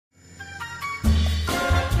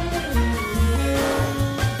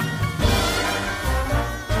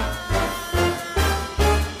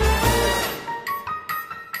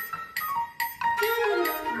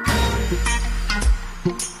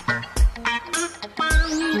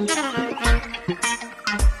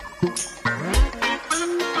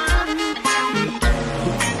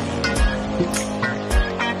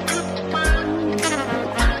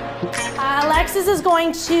Alexis is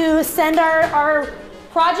going to send our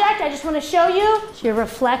project. I just want to show you your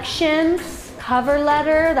reflections, cover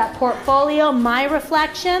letter, that portfolio, my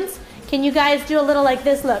reflections. Can you guys do a little like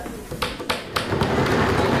this? Look.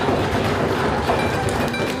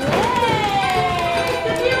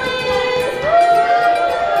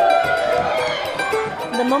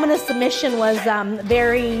 The moment of submission was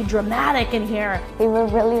very dramatic in here. They were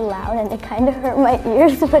really loud and it kind of hurt my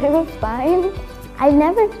ears, but it was fine. I've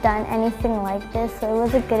never done anything like this, so it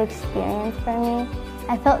was a good experience for me.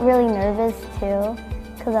 I felt really nervous too,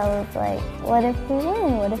 because I was like, what if we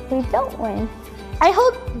win? What if we don't win? I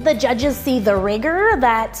hope the judges see the rigor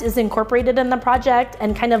that is incorporated in the project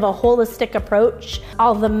and kind of a holistic approach.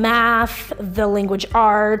 All the math, the language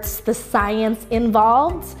arts, the science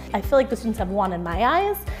involved. I feel like the students have won in my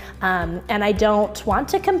eyes, and I don't want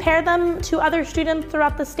to compare them to other students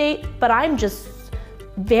throughout the state, but I'm just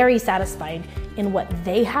very satisfied in what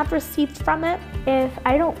they have received from it. If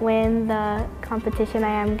I don't win the competition,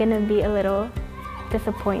 I am gonna be a little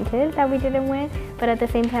disappointed that we didn't win, but at the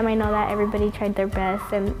same time I know that everybody tried their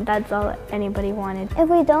best and that's all anybody wanted. If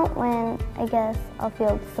we don't win, I guess I'll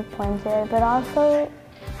feel disappointed, but also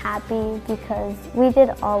happy because we did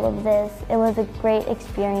all of this. It was a great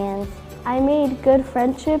experience. I made good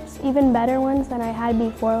friendships, even better ones than I had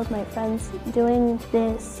before with my friends doing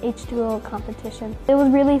this H2O competition. It was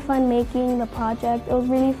really fun making the project. It was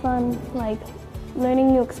really fun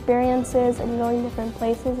learning new experiences and going different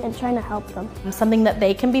places and trying to help them. Something that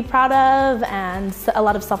they can be proud of and a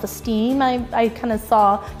lot of self-esteem I kind of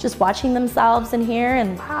saw just watching themselves in here,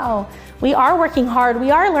 and wow, we are working hard,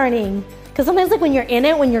 we are learning. Because sometimes when you're in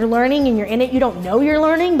it, when you're learning and you're in it, you don't know you're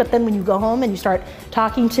learning, but then when you go home and you start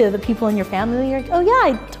talking to the people in your family, you're like, oh yeah,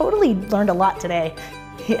 I totally learned a lot today.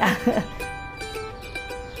 Yeah.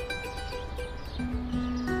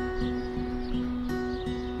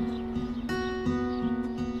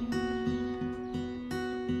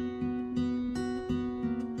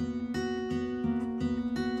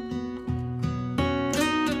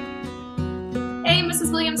 Hey,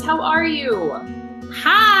 Mrs. Williams, how are you?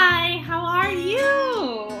 Hi, how are you?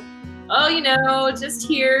 Oh, you know, just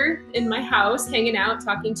here in my house, hanging out,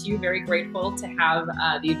 talking to you. Very grateful to have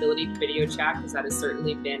the ability to video chat, because that has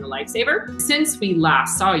certainly been a lifesaver. Since we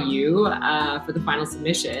last saw you for the final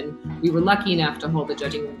submission, we were lucky enough to hold the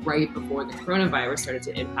judging right before the coronavirus started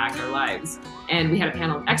to impact our lives. And we had a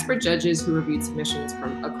panel of expert judges who reviewed submissions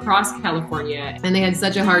from across California, and they had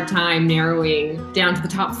such a hard time narrowing down to the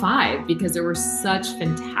top 5 because there were such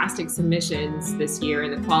fantastic submissions this year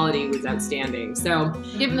and the quality was outstanding. So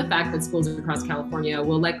given the fact that schools across California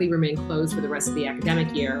will likely remain closed for the rest of the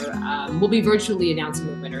academic year, we'll be virtually announcing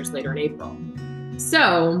the winners later in April.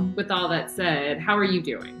 So with all that said, how are you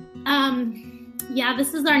doing? Yeah,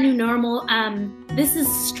 this is our new normal. This is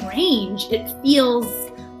strange. It feels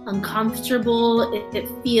uncomfortable. It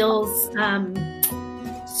feels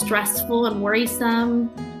stressful and worrisome.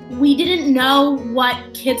 We didn't know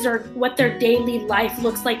what their daily life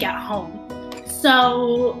looks like at home.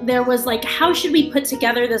 So there was like, how should we put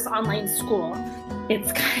together this online school?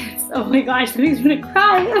 It's oh my gosh, that makes me want to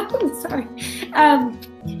cry. I'm sorry.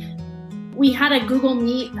 We had a Google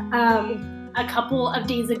Meet a couple of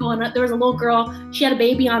days ago, and there was a little girl. She had a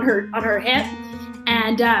baby on her hip,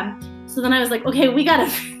 and so then I was like, okay, we gotta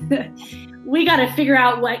figure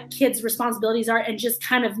out what kids' responsibilities are, and just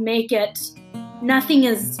kind of make it. Nothing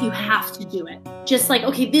is you have to do it. Just like,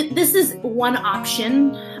 okay, this is one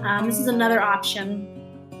option. This is another option.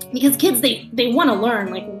 Because kids, they want to learn.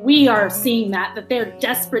 Like, we are seeing that they're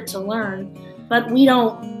desperate to learn, but we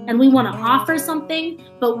don't, and we want to offer something,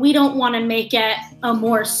 but we don't want to make it a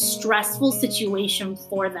more stressful situation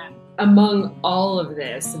for them. Among all of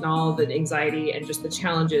this and all the anxiety and just the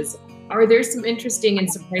challenges, are there some interesting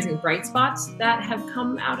and surprising bright spots that have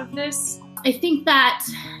come out of this? I think that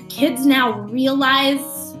kids now realize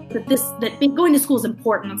that going to school is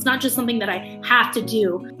important. It's not just something that I have to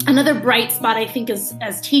do. Another bright spot, I think, is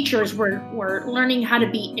as teachers, we're learning how to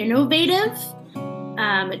be innovative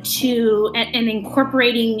and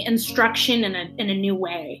incorporating instruction in a new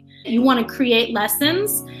way. You want to create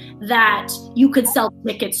lessons that you could sell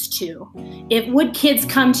tickets to. Would kids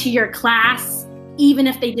come to your class even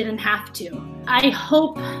if they didn't have to? I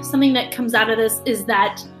hope something that comes out of this is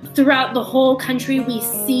that throughout the whole country, we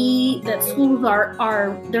see that schools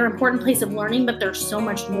they're an important place of learning, but there's so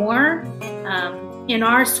much more. In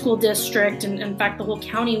our school district, and in fact the whole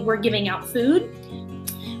county, we're giving out food.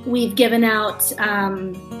 We've given out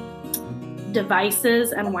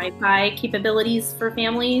devices and Wi-Fi capabilities for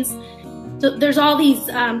families. So there's all these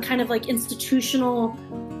kind of like institutional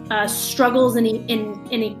struggles and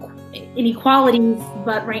inequalities,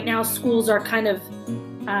 but right now schools are kind of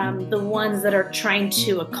the ones that are trying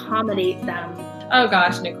to accommodate them. Oh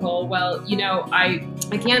gosh, Nicole. Well, you know, I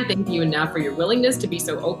can't thank you enough for your willingness to be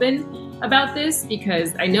so open about this,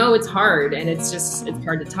 because I know it's hard and it's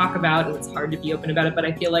hard to talk about and it's hard to be open about it. But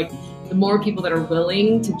I feel like the more people that are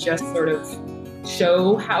willing to just sort of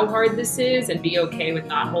show how hard this is and be okay with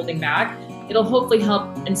not holding back, it'll hopefully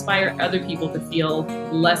help inspire other people to feel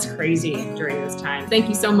less crazy during this time. Thank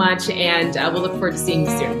you so much, and we'll look forward to seeing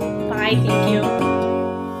you soon. Bye, thank you.